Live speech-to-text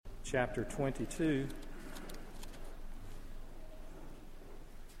chapter 22.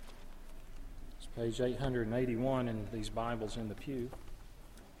 It's page 881 in these Bibles in the pew.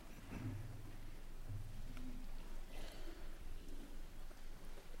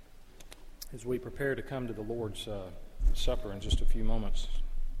 As we prepare to come to the Lord's Supper in just a few moments.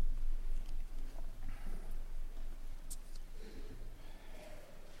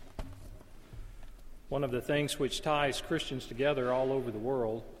 One of the things which ties Christians together all over the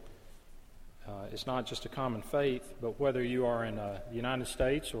world is not just a common faith, but whether you are in the United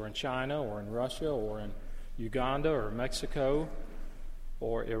States or in China or in Russia or in Uganda or Mexico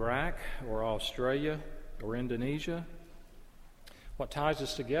or Iraq or Australia or Indonesia, what ties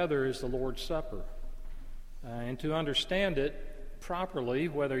us together is the Lord's Supper. And to understand it properly,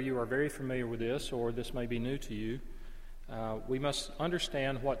 whether you are very familiar with this or this may be new to you, we must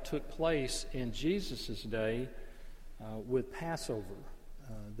understand what took place in Jesus' day with Passover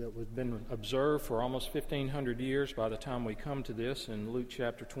that was been observed for almost 1,500 years by the time we come to this in Luke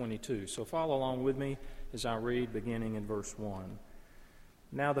chapter 22. So follow along with me as I read beginning in verse 1.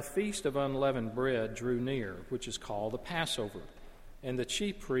 Now the feast of unleavened bread drew near, which is called the Passover, and the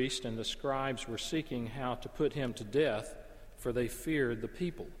chief priests and the scribes were seeking how to put him to death, for they feared the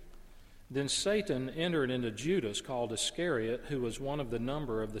people. Then Satan entered into Judas, called Iscariot, who was one of the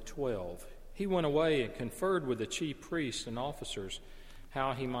number of the 12. He went away and conferred with the chief priests and officers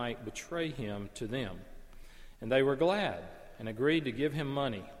how he might betray him to them. And they were glad and agreed to give him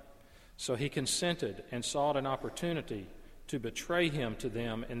money. So he consented and sought an opportunity to betray him to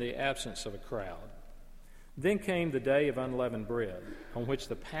them in the absence of a crowd. Then came the day of unleavened bread, on which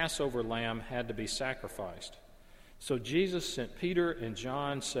the Passover lamb had to be sacrificed. So Jesus sent Peter and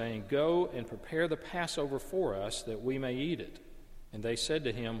John, saying, "Go and prepare the Passover for us, that we may eat it." And they said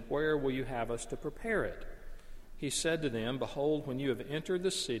to him, "Where will you have us to prepare it?" He said to them, "Behold, when you have entered the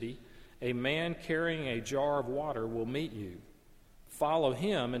city, a man carrying a jar of water will meet you. Follow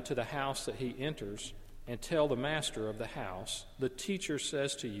him into the house that he enters, and tell the master of the house, 'The teacher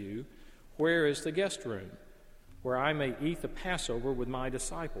says to you, where is the guest room, where I may eat the Passover with my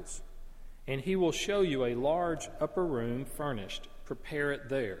disciples?' And he will show you a large upper room furnished. Prepare it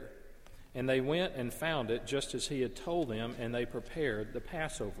there." And they went and found it just as he had told them, and they prepared the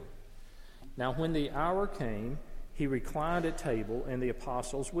Passover. Now when the hour came, he reclined at table, and the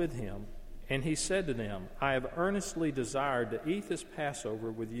apostles with him. And he said to them, "I have earnestly desired to eat this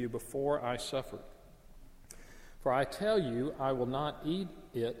Passover with you before I suffer. For I tell you, I will not eat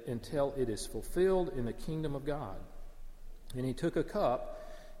it until it is fulfilled in the kingdom of God." And he took a cup,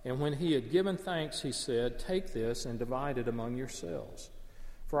 and when he had given thanks, he said, "Take this and divide it among yourselves.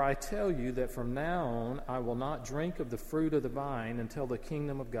 For I tell you that from now on I will not drink of the fruit of the vine until the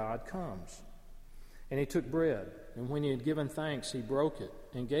kingdom of God comes." And he took bread, and when he had given thanks, he broke it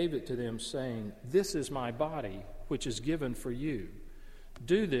and gave it to them, saying, "This is my body, which is given for you.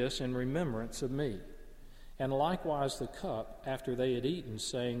 Do this in remembrance of me." And likewise the cup after they had eaten,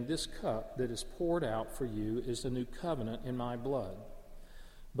 saying, "This cup that is poured out for you is the new covenant in my blood.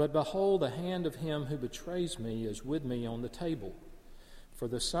 But behold, the hand of him who betrays me is with me on the table. For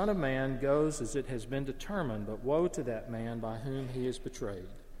the Son of Man goes as it has been determined, but woe to that man by whom he is betrayed."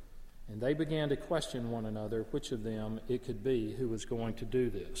 And they began to question one another which of them it could be who was going to do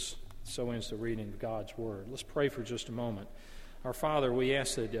this. So ends the reading of God's Word. Let's pray for just a moment. Our Father, we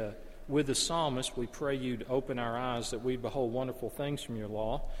ask that with the psalmist, we pray you to open our eyes that we behold wonderful things from your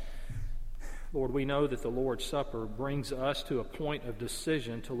law. Lord, we know that the Lord's Supper brings us to a point of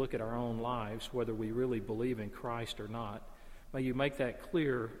decision to look at our own lives, whether we really believe in Christ or not. May you make that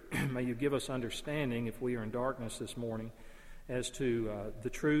clear. May you give us understanding if we are in darkness this morning as to the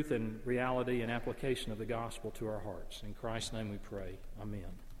truth and reality and application of the gospel to our hearts. In Christ's name we pray.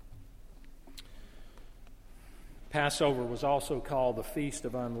 Amen. Passover was also called the Feast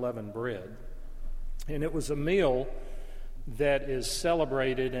of Unleavened Bread, and it was a meal that is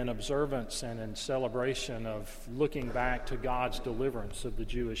celebrated in observance and in celebration of looking back to God's deliverance of the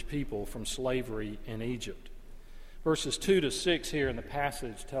Jewish people from slavery in Egypt. Verses 2 to 6 here in the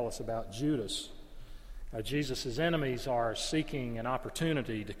passage tell us about Judas. Jesus' enemies are seeking an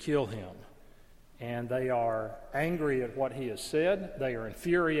opportunity to kill him, and they are angry at what he has said. They are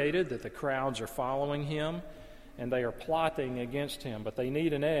infuriated that the crowds are following him, and they are plotting against him, but they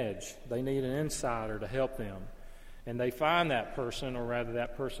need an edge. They need an insider to help them. And they find that person, or rather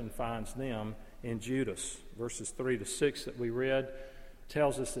that person finds them, in Judas. Verses 3 to 6 that we read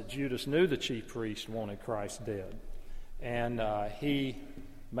tells us that Judas knew the chief priest wanted Christ dead. And he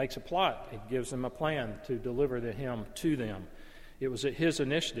makes a plot. He gives them a plan to deliver him to them. It was at his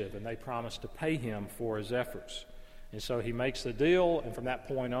initiative, and they promised to pay him for his efforts. And so he makes the deal, and from that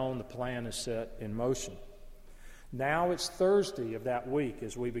point on, the plan is set in motion. Now it's Thursday of that week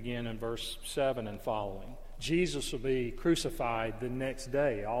as we begin in verse 7 and following. Jesus will be crucified the next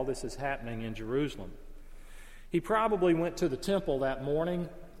day. All this is happening in Jerusalem. He probably went to the temple that morning,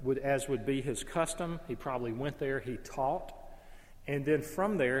 as would be his custom. He probably went there, he taught, and then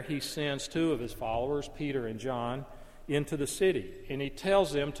from there he sends two of his followers, Peter and John, into the city. And he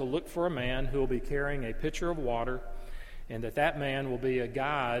tells them to look for a man who will be carrying a pitcher of water, and that man will be a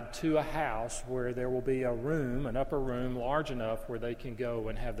guide to a house where there will be a room, an upper room, large enough where they can go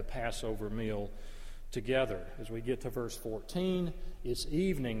and have the Passover meal together. As we get to verse 14, it's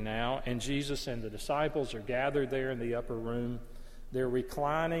evening now, and Jesus and the disciples are gathered there in the upper room. They're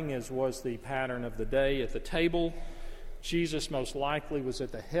reclining, as was the pattern of the day, at the table. Jesus most likely was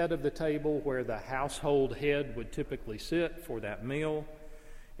at the head of the table where the household head would typically sit for that meal.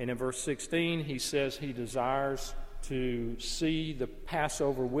 And in verse 16, he says he desires to see the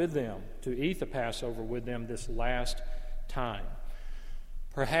Passover with them, to eat the Passover with them this last time.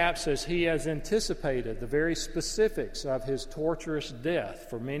 Perhaps as he has anticipated the very specifics of his torturous death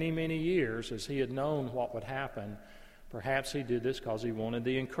for many, many years, as he had known what would happen, perhaps he did this because he wanted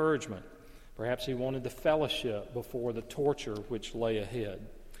the encouragement. Perhaps he wanted the fellowship before the torture which lay ahead.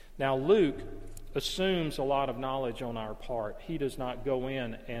 Now, Luke assumes a lot of knowledge on our part. He does not go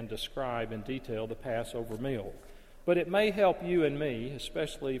in and describe in detail the Passover meal. But it may help you and me,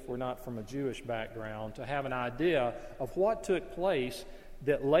 especially if we're not from a Jewish background, to have an idea of what took place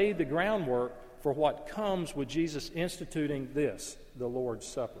that laid the groundwork for what comes with Jesus instituting this, the Lord's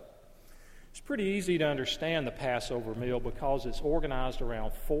Supper. It's pretty easy to understand the Passover meal because it's organized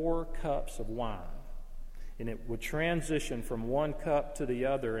around 4 cups of wine. And it would transition from one cup to the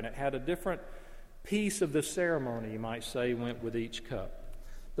other, and it had a different piece of the ceremony, you might say, went with each cup.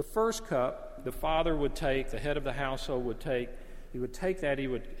 The first cup, the father would take, the head of the household would take, he would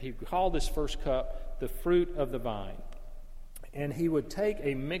call this first cup the fruit of the vine. And he would take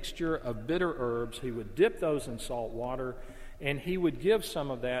a mixture of bitter herbs, he would dip those in salt water, and he would give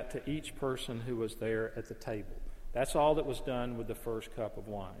some of that to each person who was there at the table. That's all that was done with the first cup of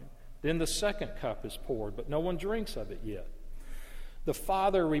wine. Then the second cup is poured, but no one drinks of it yet. The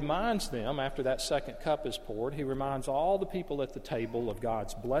father reminds them, after that second cup is poured, he reminds all the people at the table of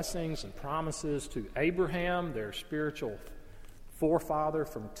God's blessings and promises to Abraham, their spiritual forefather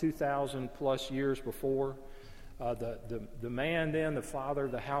from 2,000 plus years before. The man then, the father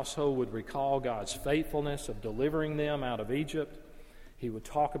of the household, would recall God's faithfulness of delivering them out of Egypt. He would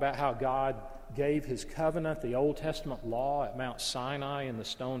talk about how God gave his covenant, the Old Testament law, at Mount Sinai in the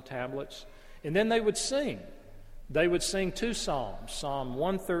stone tablets. And then they would sing. They would sing 2 psalms, Psalm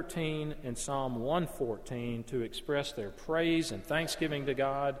 113 and Psalm 114, to express their praise and thanksgiving to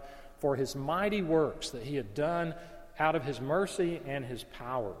God for his mighty works that he had done out of his mercy and his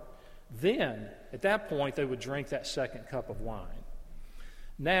power. Then, at that point, they would drink that second cup of wine.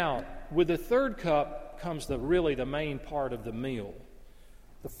 Now, with the third cup comes the main part of the meal.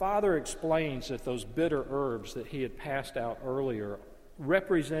 The father explains that those bitter herbs that he had passed out earlier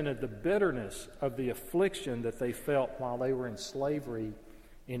represented the bitterness of the affliction that they felt while they were in slavery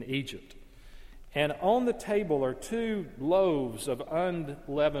in Egypt. And on the table are 2 loaves of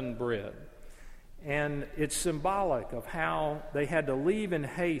unleavened bread. And it's symbolic of how they had to leave in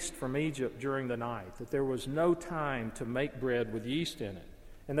haste from Egypt during the night, that there was no time to make bread with yeast in it.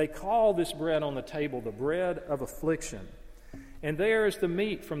 And they call this bread on the table the bread of affliction. And there is the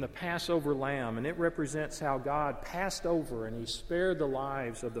meat from the Passover lamb, and it represents how God passed over and he spared the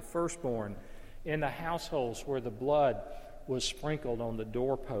lives of the firstborn in the households where the blood was sprinkled on the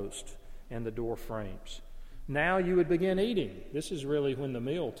doorpost and the door frames. Now you would begin eating. This is really when the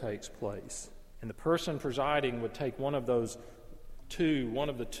meal takes place. And the person presiding would take one of the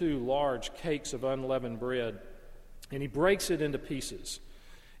 2 large cakes of unleavened bread, and he breaks it into pieces.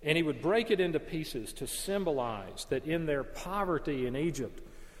 And he would break it into pieces to symbolize that in their poverty in Egypt,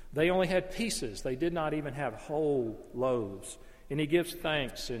 they only had pieces. They did not even have whole loaves. And he gives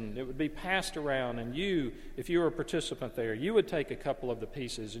thanks, and it would be passed around. And you, if you were a participant there, you would take a couple of the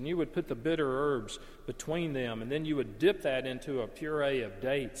pieces, and you would put the bitter herbs between them, and then you would dip that into a puree of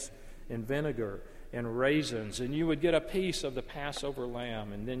dates and vinegar and raisins, and you would get a piece of the Passover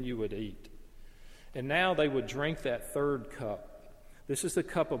lamb, and then you would eat. And now they would drink that third cup. This is the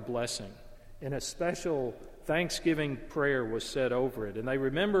cup of blessing, and a special thanksgiving prayer was said over it. And they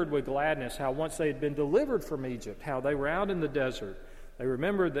remembered with gladness how once they had been delivered from Egypt, how they were out in the desert. They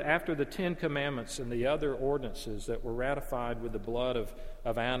remembered that after the 10 Commandments and the other ordinances that were ratified with the blood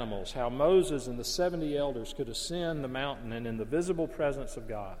of animals, how Moses and the 70 elders could ascend the mountain and in the visible presence of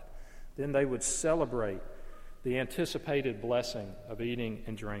God. Then they would celebrate the anticipated blessing of eating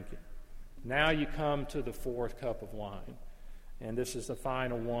and drinking. Now you come to the fourth cup of wine, and this is the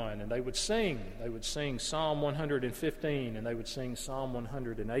final one. And they would sing Psalm 115, and they would sing Psalm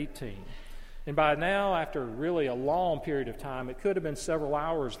 118. And by now, after really a long period of time, it could have been several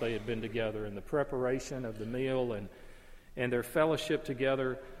hours they had been together in the preparation of the meal and their fellowship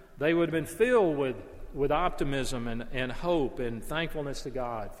together, they would have been filled with optimism and hope and thankfulness to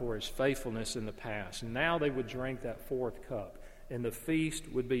God for His faithfulness in the past. And now they would drink that fourth cup, and the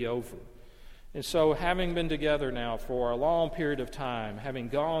feast would be over. And so, having been together now for a long period of time, having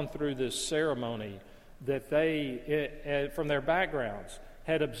gone through this ceremony that they, from their backgrounds,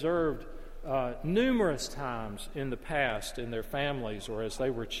 had observed numerous times in the past in their families or as they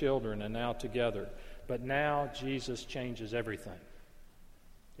were children and now together. But now Jesus changes everything.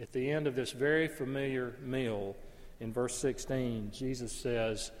 At the end of this very familiar meal, in verse 16, Jesus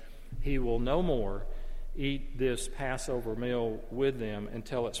says He will no more eat this Passover meal with them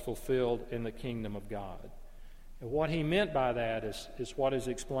until it's fulfilled in the kingdom of God. And what He meant by that is what is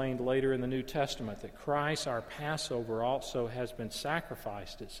explained later in the New Testament, that Christ, our Passover, also has been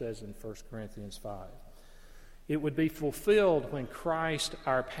sacrificed, it says in 1 Corinthians 5. It would be fulfilled when Christ,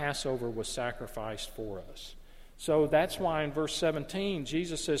 our Passover, was sacrificed for us. So that's why in verse 17,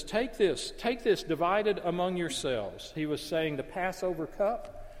 Jesus says, take this, divided among yourselves. He was saying the Passover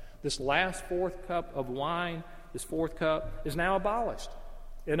cup, this last fourth cup of wine, this fourth cup, is now abolished.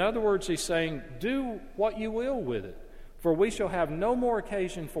 In other words, He's saying, do what you will with it, for we shall have no more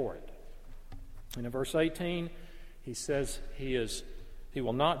occasion for it. And in verse 18, He says He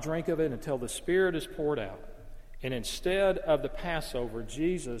will not drink of it until the Spirit is poured out. And instead of the Passover,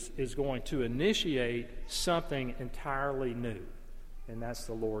 Jesus is going to initiate something entirely new, and that's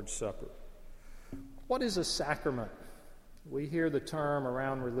the Lord's Supper. What is a sacrament? We hear the term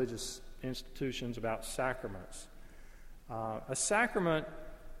around religious institutions about sacraments. A sacrament,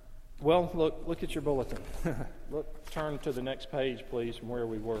 well, look at your bulletin. Turn to the next page, please, from where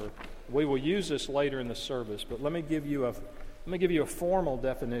we were. We will use this later in the service, but let me give you a formal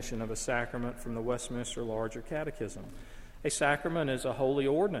definition of a sacrament from the Westminster Larger Catechism. A sacrament is a holy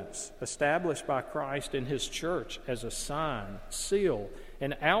ordinance established by Christ in His church as a sign, seal,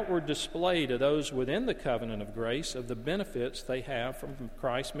 and outward display to those within the covenant of grace of the benefits they have from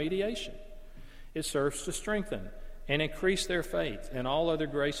Christ's mediation. It serves to strengthen and increase their faith and all other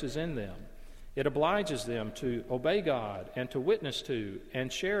graces in them. It obliges them to obey God and to witness to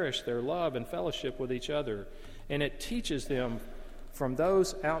and cherish their love and fellowship with each other. And it teaches them from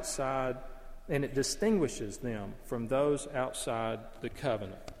those outside, and it distinguishes them from those outside the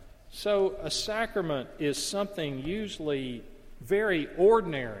covenant. So a sacrament is something usually very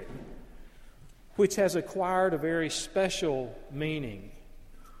ordinary, which has acquired a very special meaning.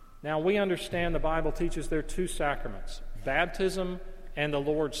 Now, we understand the Bible teaches there are two sacraments, baptism and the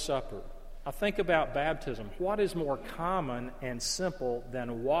Lord's Supper. Now, think about baptism. What is more common and simple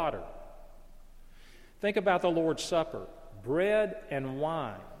than water? Think about the Lord's Supper, bread and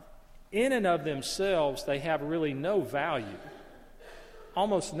wine. In and of themselves, they have really no value,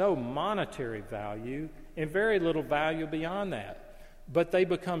 almost no monetary value, and very little value beyond that. But they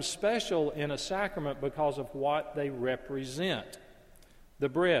become special in a sacrament because of what they represent. The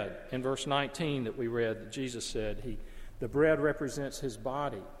bread, in verse 19 that we read, that Jesus said, the bread represents His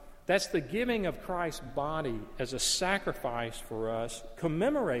body. That's the giving of Christ's body as a sacrifice for us,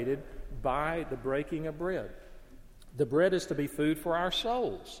 commemorated by the breaking of bread. The bread is to be food for our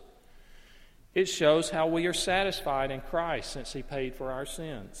souls. It shows how we are satisfied in Christ since He paid for our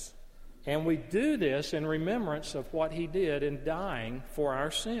sins. And we do this in remembrance of what He did in dying for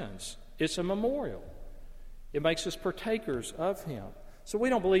our sins. It's a memorial. It makes us partakers of Him. So we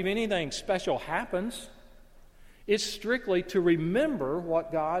don't believe anything special happens. It's strictly to remember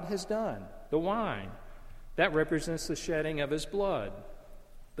what God has done. The wine, that represents the shedding of His blood.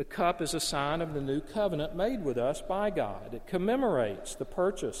 The cup is a sign of the new covenant made with us by God. It commemorates the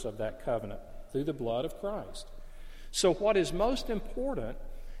purchase of that covenant through the blood of Christ. So what is most important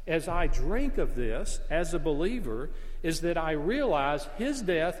as I drink of this as a believer is that I realize His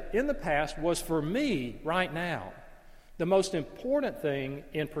death in the past was for me right now. The most important thing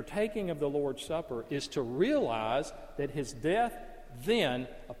in partaking of the Lord's Supper is to realize that His death then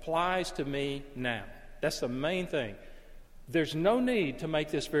applies to me now. That's the main thing. There's no need to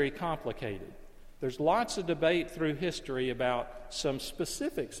make this very complicated. There's lots of debate through history about some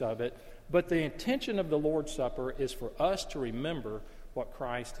specifics of it, but the intention of the Lord's Supper is for us to remember what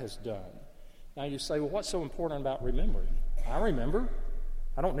Christ has done. Now you say, well, what's so important about remembering? I remember.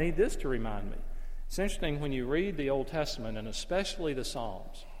 I don't need this to remind me. It's interesting when you read the Old Testament, and especially the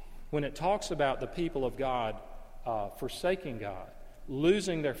Psalms, when it talks about the people of God forsaking God,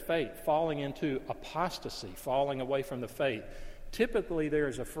 losing their faith, falling into apostasy, falling away from the faith. Typically, there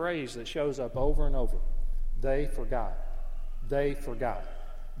is a phrase that shows up over and over. They forgot. They forgot.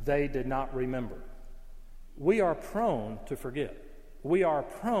 They did not remember. We are prone to forget. We are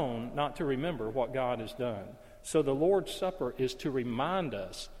prone not to remember what God has done. So the Lord's Supper is to remind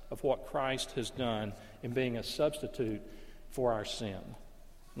us of what Christ has done in being a substitute for our sin.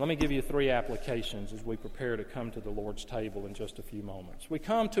 Let me give you 3 applications as we prepare to come to the Lord's table in just a few moments. We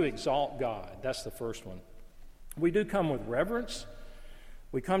come to exalt God. That's the first one. We do come with reverence.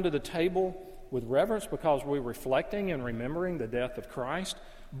 We come to the table with reverence because we're reflecting and remembering the death of Christ.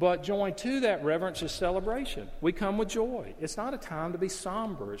 But joined to that reverence is celebration. We come with joy. It's not a time to be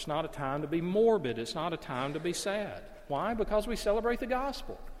somber. It's not a time to be morbid. It's not a time to be sad. Why? Because we celebrate the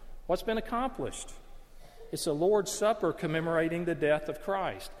gospel. What's been accomplished? It's the Lord's Supper commemorating the death of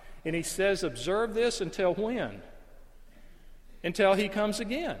Christ. And he says, observe this until when? Until he comes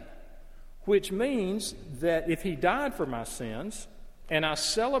again. Which means that if he died for my sins, and I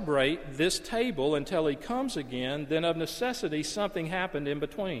celebrate this table until he comes again, then of necessity something happened in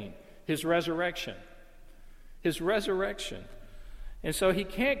between. His resurrection. His resurrection. And so he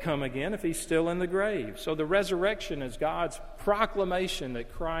can't come again if he's still in the grave. So the resurrection is God's proclamation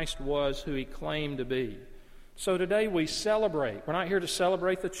that Christ was who he claimed to be. So today we celebrate. We're not here to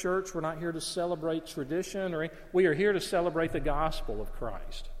celebrate the church. We're not here to celebrate tradition. We are here to celebrate the gospel of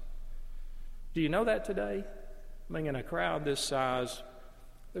Christ. Do you know that today? I mean, in a crowd this size,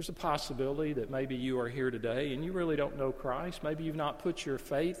 there's a possibility that maybe you are here today and you really don't know Christ. Maybe you've not put your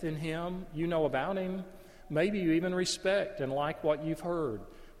faith in him. You know about him. Maybe you even respect and like what you've heard.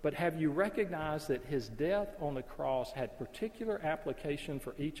 But have you recognized that his death on the cross had particular application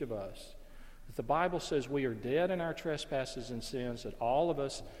for each of us? That the Bible says we are dead in our trespasses and sins, that all of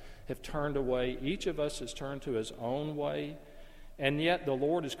us have turned away. Each of us has turned to his own way. And yet the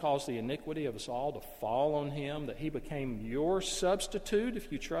Lord has caused the iniquity of us all to fall on him, that he became your substitute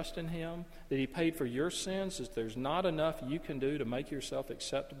if you trust in him, that he paid for your sins, that there's not enough you can do to make yourself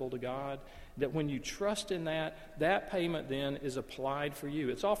acceptable to God, that when you trust in that, that payment then is applied for you.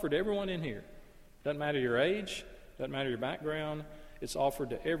 It's offered to everyone in here. Doesn't matter your age, doesn't matter your background, it's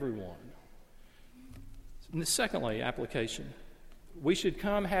offered to everyone. And secondly, application. We should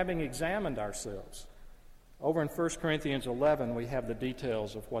come having examined ourselves. Over in 1 Corinthians 11, we have the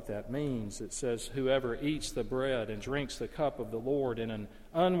details of what that means. It says, whoever eats the bread and drinks the cup of the Lord in an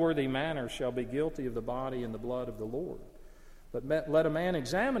unworthy manner shall be guilty of the body and the blood of the Lord. But let a man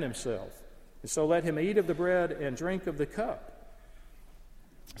examine himself, and so let him eat of the bread and drink of the cup.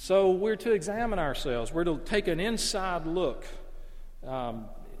 So we're to examine ourselves. We're to take an inside look.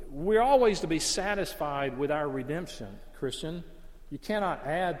 We're always to be satisfied with our redemption, Christian. You cannot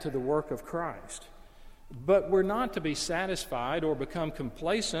add to the work of Christ. But we're not to be satisfied or become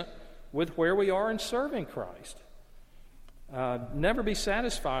complacent with where we are in serving Christ. Never be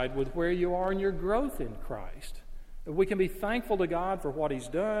satisfied with where you are in your growth in Christ. We can be thankful to God for what he's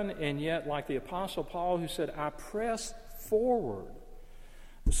done, and yet, like the Apostle Paul who said, I press forward.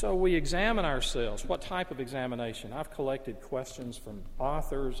 So we examine ourselves. What type of examination? I've collected questions from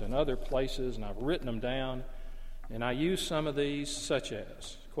authors and other places, and I've written them down. And I use some of these, such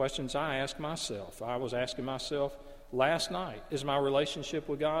as questions I ask myself. I was asking myself last night, is my relationship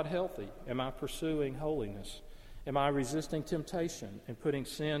with God healthy? Am I pursuing holiness? Am I resisting temptation and putting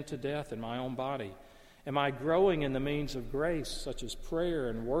sin to death in my own body? Am I growing in the means of grace, such as prayer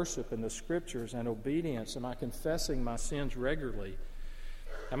and worship and the Scriptures and obedience? Am I confessing my sins regularly?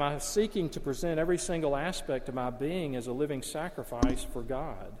 Am I seeking to present every single aspect of my being as a living sacrifice for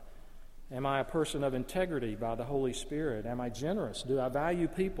God? Am I a person of integrity by the Holy Spirit? Am I generous? Do I value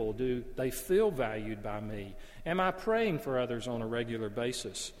people? Do they feel valued by me? Am I praying for others on a regular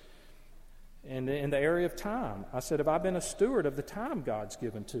basis? And in the area of time, I said, have I been a steward of the time God's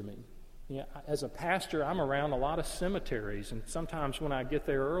given to me? You know, as a pastor, I'm around a lot of cemeteries, and sometimes when I get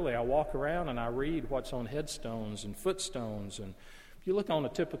there early, I walk around and I read what's on headstones and footstones. And if you look on a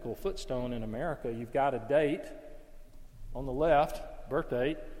typical footstone in America, you've got a date on the left, birth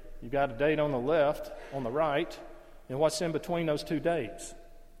date. You've got a date on the left, on the right, and what's in between those two dates?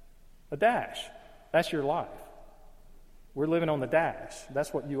 A dash. That's your life. We're living on the dash.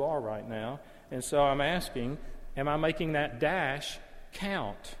 That's what you are right now. And so I'm asking, am I making that dash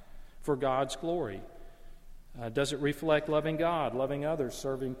count for God's glory? Does it reflect loving God, loving others,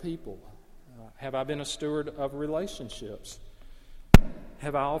 serving people? Have I been a steward of relationships?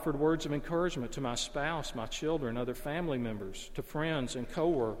 Have I offered words of encouragement to my spouse, my children, other family members, to friends and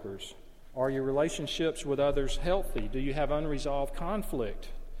co-workers? Are your relationships with others healthy? Do you have unresolved conflict?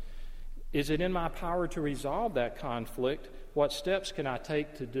 Is it in my power to resolve that conflict? What steps can I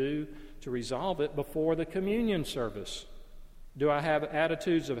take to resolve it before the communion service? Do I have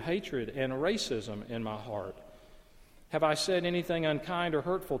attitudes of hatred and racism in my heart? Have I said anything unkind or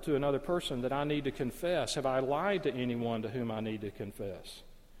hurtful to another person that I need to confess? Have I lied to anyone to whom I need to confess?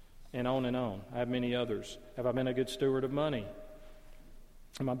 And on and on. I have many others. Have I been a good steward of money?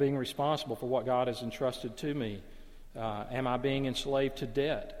 Am I being responsible for what God has entrusted to me? Am I being enslaved to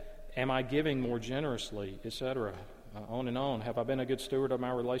debt? Am I giving more generously, etc.? On and on. Have I been a good steward of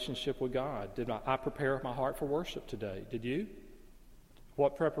my relationship with God? Did I prepare my heart for worship today? Did you?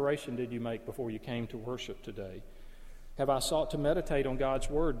 What preparation did you make before you came to worship today? Have I sought to meditate on God's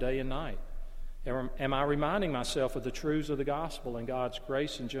Word day and night? Am I reminding myself of the truths of the gospel and God's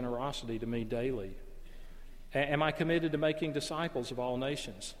grace and generosity to me daily? Am I committed to making disciples of all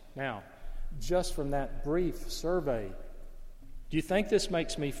nations? Now, just from that brief survey, do you think this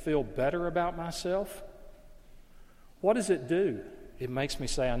makes me feel better about myself? What does it do? It makes me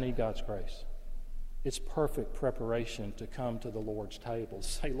say I need God's grace. It's perfect preparation to come to the Lord's table.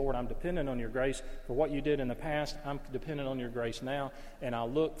 Say, Lord, I'm dependent on your grace for what you did in the past. I'm dependent on your grace now, and I'll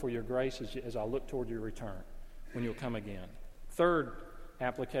look for your grace as I look toward your return when you'll come again. Third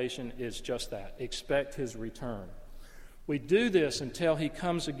application is just that. Expect his return. We do this until he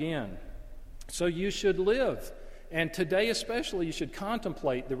comes again. So you should live. And today especially, you should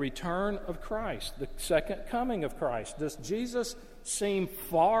contemplate the return of Christ, the second coming of Christ. Does Jesus seem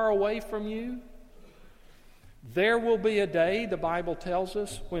far away from you? There will be a day, the Bible tells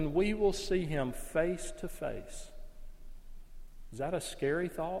us, when we will see him face to face. Is that a scary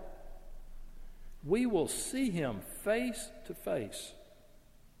thought? We will see him face to face.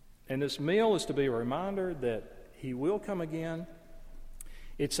 And this meal is to be a reminder that he will come again.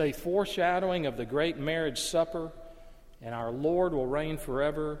 It's a foreshadowing of the great marriage supper, and our Lord will reign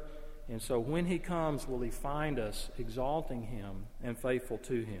forever. And so when he comes, will he find us exalting him and faithful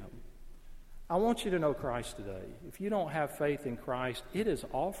to him? I want you to know Christ today. If you don't have faith in Christ, it is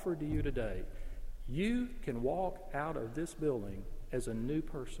offered to you today. You can walk out of this building as a new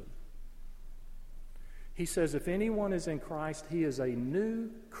person. He says, if anyone is in Christ, he is a new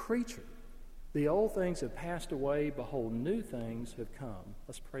creature. The old things have passed away. Behold, new things have come.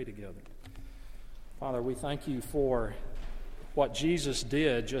 Let's pray together. Father, we thank you for what Jesus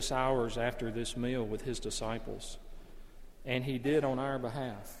did just hours after this meal with his disciples. And he did on our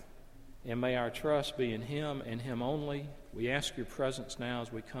behalf. And may our trust be in him and him only. We ask your presence now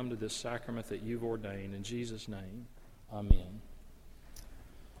as we come to this sacrament that you've ordained. In Jesus' name, amen.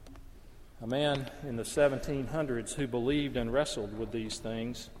 A man in the 1700s who believed and wrestled with these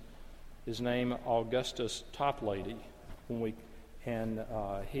things is named Augustus Toplady.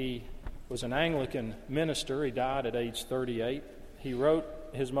 He was an Anglican minister. He died at age 38. He wrote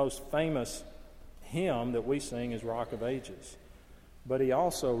his most famous hymn that we sing is Rock of Ages. But he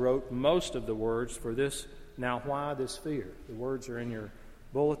also wrote most of the words for this, Now Why This Fear? The words are in your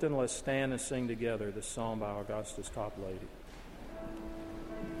bulletin. Let's stand and sing together this song by Augustus Toplady.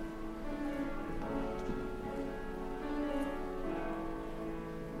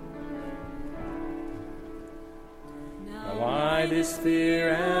 Now why this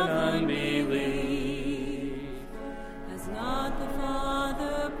fear and unbelief? Has not the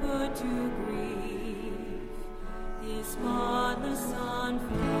Father put to grief his spotless Son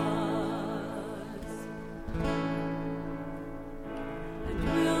for us? And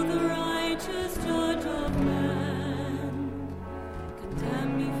will the righteous judge of men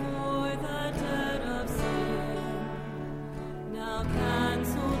condemn me for the debt of sin, now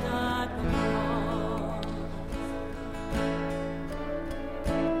cancelled at the cross?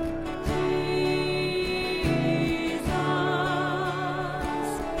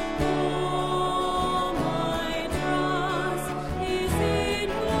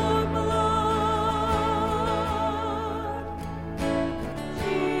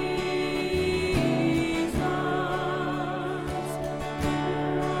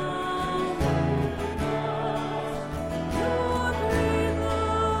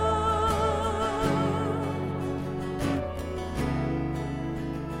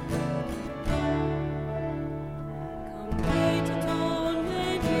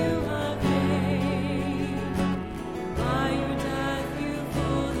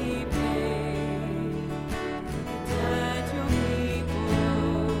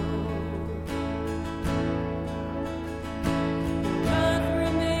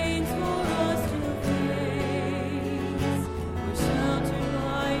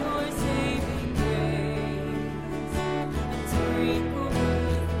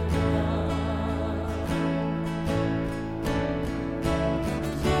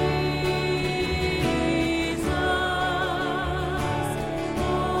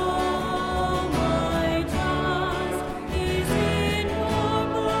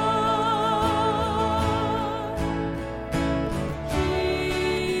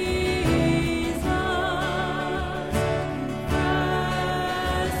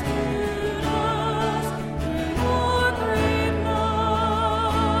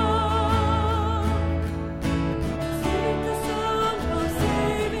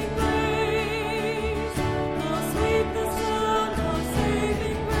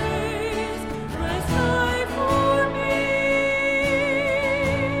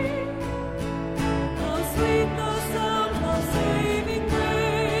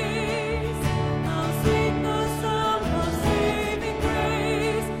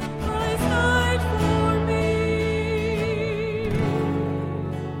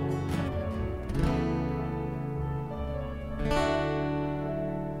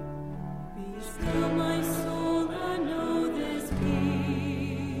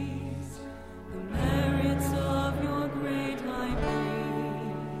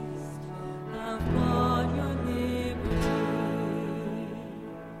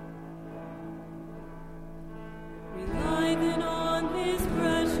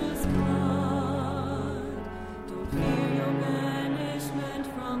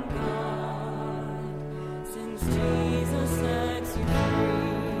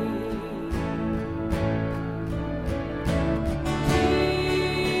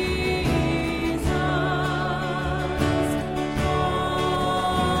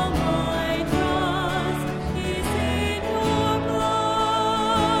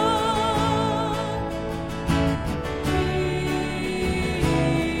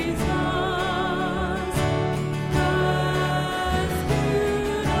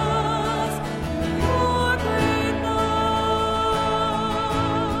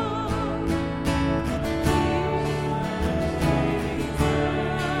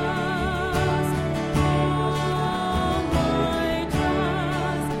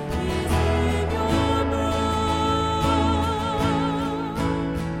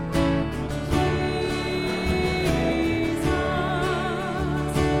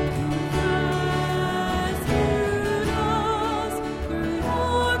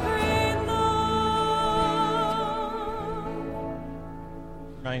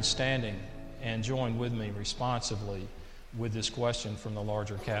 remain standing and join with me responsively with this question from the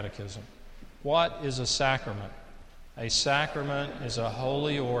larger catechism. What is a sacrament? A sacrament is a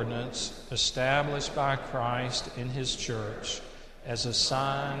holy ordinance established by Christ in His church as a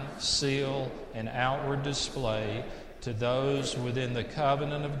sign, seal, and outward display to those within the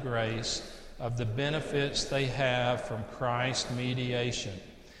covenant of grace of the benefits they have from Christ's mediation.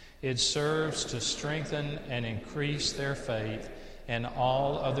 It serves to strengthen and increase their faith and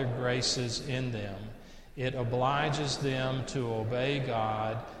all other graces in them. It obliges them to obey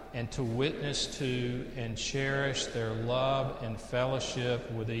God and to witness to and cherish their love and fellowship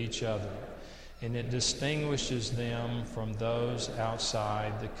with each other. And it distinguishes them from those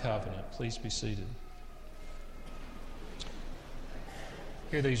outside the covenant. Please be seated.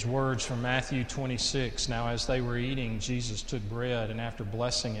 Hear these words from Matthew 26. Now, as they were eating, Jesus took bread, and after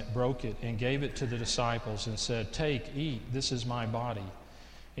blessing it, broke it, and gave it to the disciples, and said, "Take, eat, this is my body."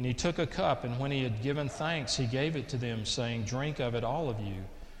 And he took a cup, and when he had given thanks, he gave it to them, saying, "Drink of it, all of you,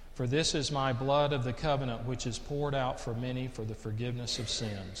 for this is my blood of the covenant, which is poured out for many for the forgiveness of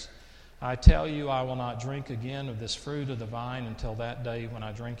sins. I tell you, I will not drink again of this fruit of the vine until that day when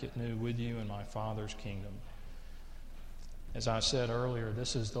I drink it new with you in my Father's kingdom." As I said earlier,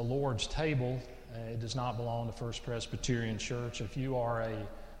 this is the Lord's table. It does not belong to First Presbyterian Church. If you are a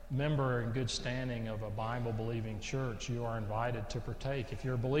member in good standing of a Bible-believing church, you are invited to partake. If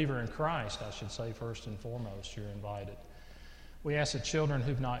you're a believer in Christ, I should say first and foremost, you're invited. We ask that children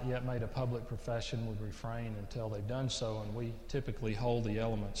who've not yet made a public profession would refrain until they've done so, and we typically hold the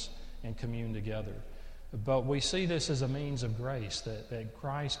elements and commune together. But we see this as a means of grace, that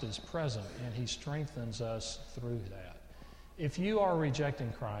Christ is present and He strengthens us through that. If you are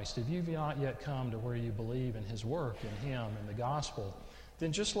rejecting Christ, if you've not yet come to where you believe in His work, in Him, in the gospel,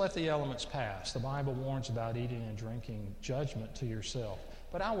 then just let the elements pass. The Bible warns about eating and drinking judgment to yourself.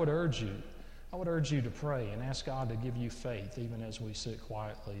 But I would urge you to pray and ask God to give you faith, even as we sit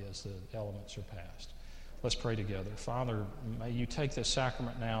quietly as the elements are passed. Let's pray together. Father, may you take this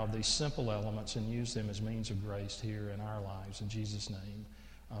sacrament now of these simple elements and use them as means of grace here in our lives. In Jesus' name,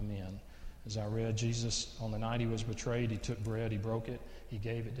 amen. As I read, Jesus, on the night He was betrayed, He took bread, He broke it, He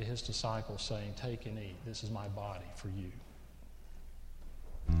gave it to His disciples, saying, "Take and eat. This is my body for you."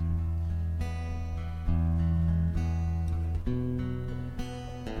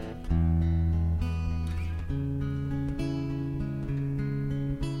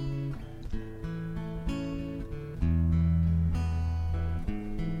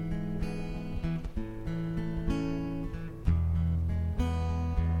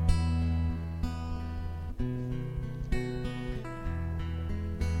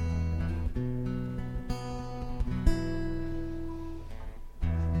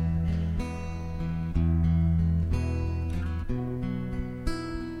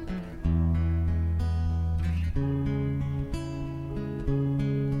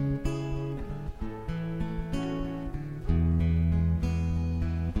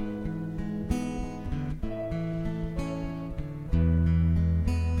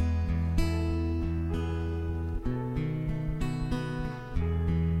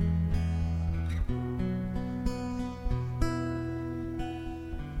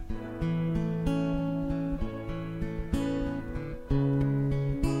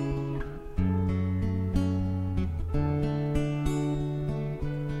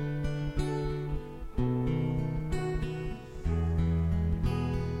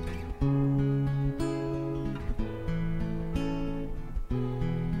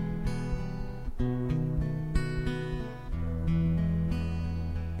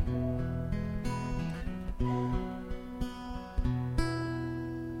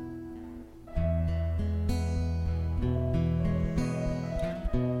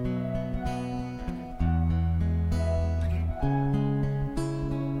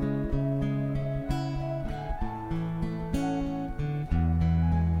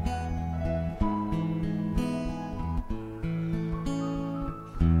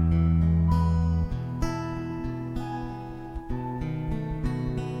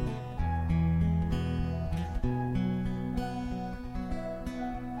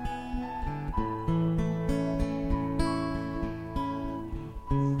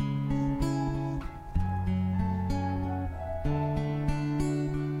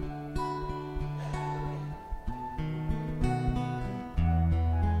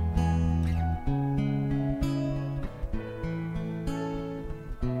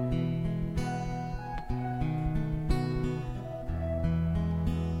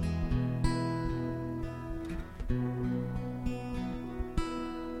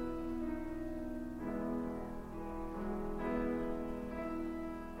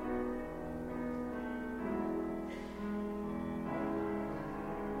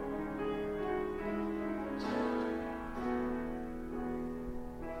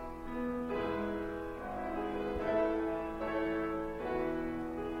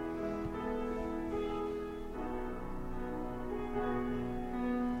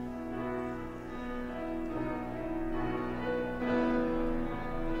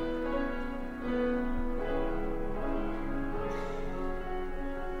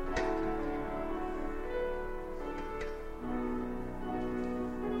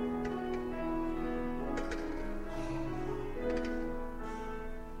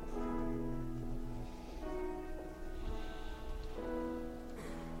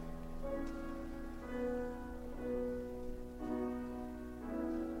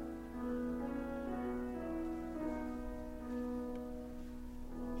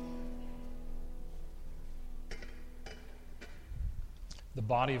 the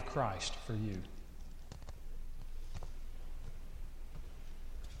body of Christ for you.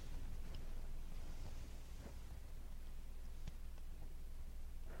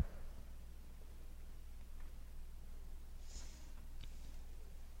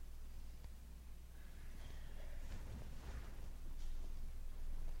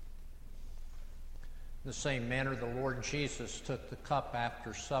 In the same manner, the Lord Jesus took the cup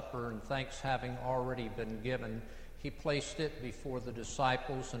after supper, and thanks having already been given, he placed it before the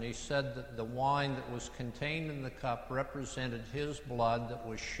disciples, and he said that the wine that was contained in the cup represented his blood that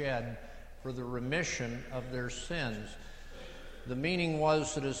was shed for the remission of their sins. The meaning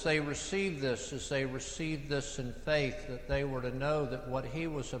was that as they received this in faith, that they were to know that what he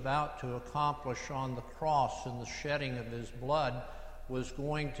was about to accomplish on the cross in the shedding of his blood was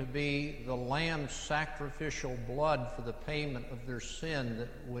going to be the Lamb's sacrificial blood for the payment of their sin that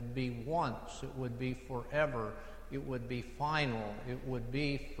would be once, it would be forever, it would be final, it would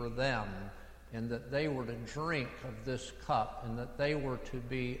be for them, and that they were to drink of this cup, and that they were to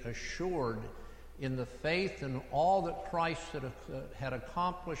be assured in the faith and all that Christ had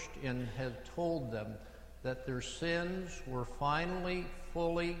accomplished and had told them, that their sins were finally,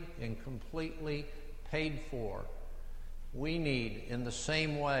 fully, and completely paid for. We need, in the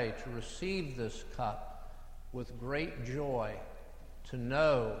same way, to receive this cup with great joy, to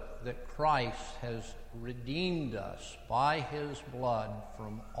know that Christ has redeemed us by his blood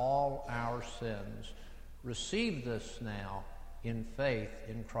from all our sins. Receive this now in faith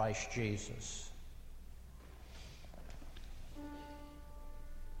in Christ Jesus.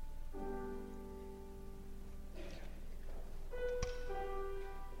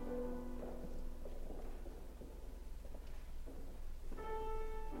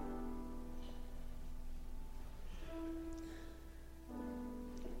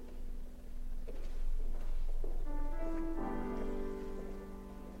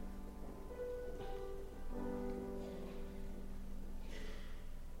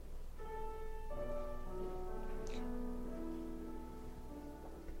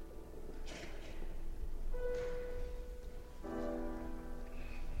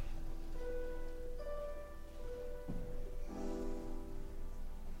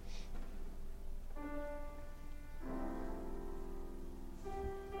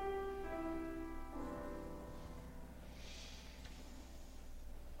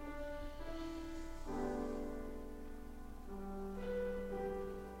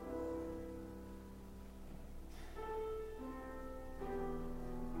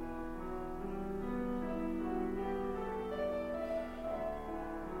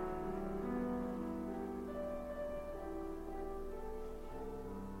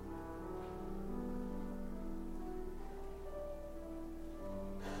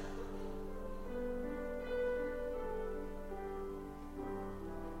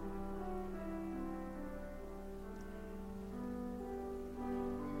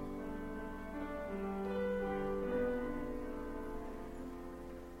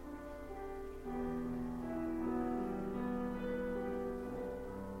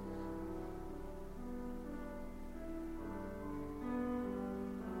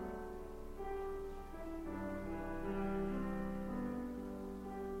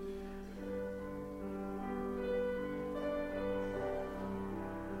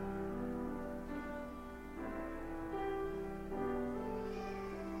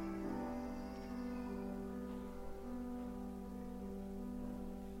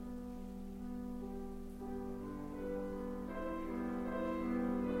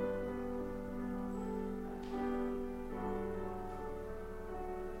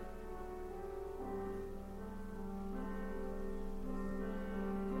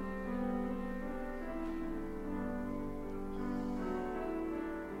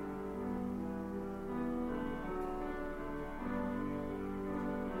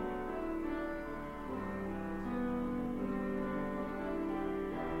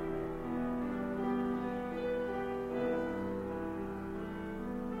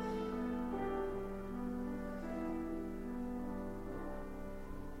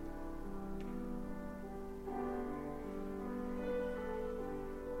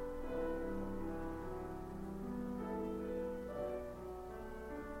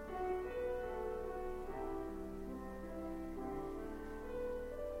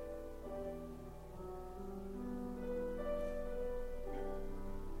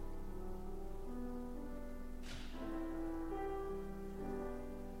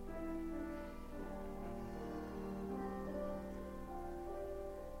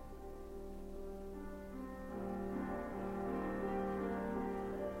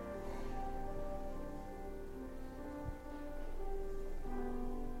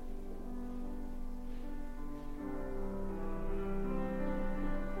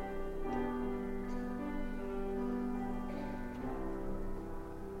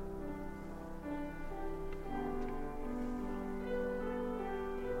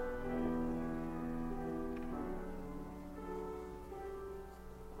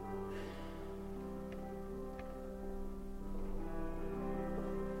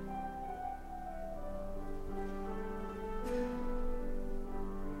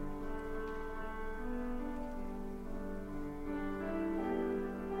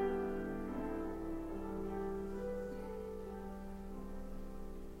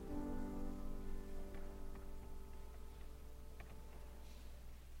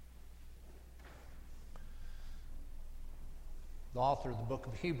 author of the book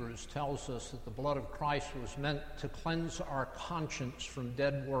of Hebrews tells us that the blood of Christ was meant to cleanse our conscience from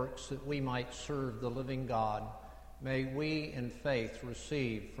dead works that we might serve the living God. May we in faith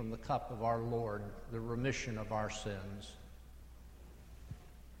receive from the cup of our Lord the remission of our sins.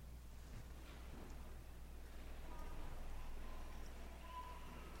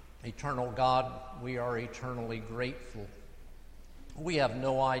 Eternal God, we are eternally grateful. We have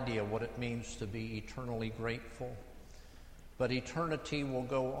no idea what it means to be eternally grateful, but eternity will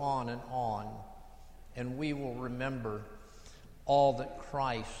go on, and we will remember all that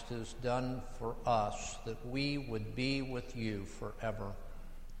Christ has done for us, that we would be with you forever.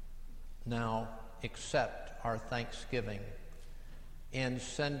 Now, accept our thanksgiving and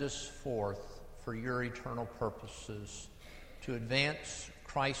send us forth for your eternal purposes to advance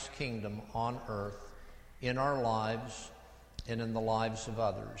Christ's kingdom on earth in our lives and in the lives of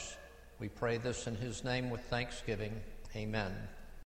others. We pray this in his name with thanksgiving. Amen.